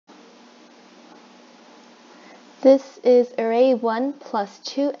This is array 1 plus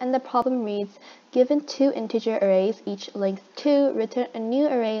 2, and the problem reads, given two integer arrays, each length 2, return a new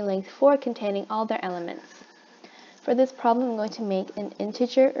array length 4 containing all their elements. For this problem, I'm going to make an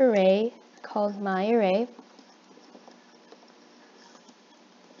integer array called myArray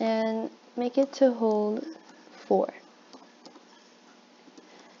and make it to hold 4.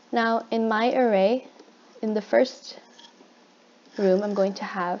 Now, in myArray, in the first room, I'm going to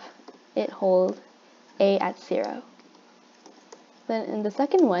have it hold a at 0. Then in the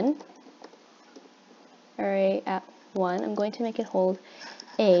second one, array at 1, I'm going to make it hold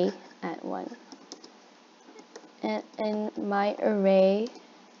a at 1. And in my array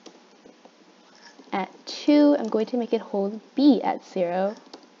at 2, I'm going to make it hold b at 0.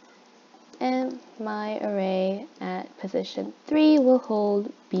 And my array at position 3 will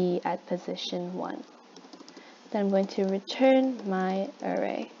hold b at position 1. Then I'm going to return my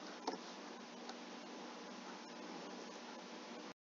array.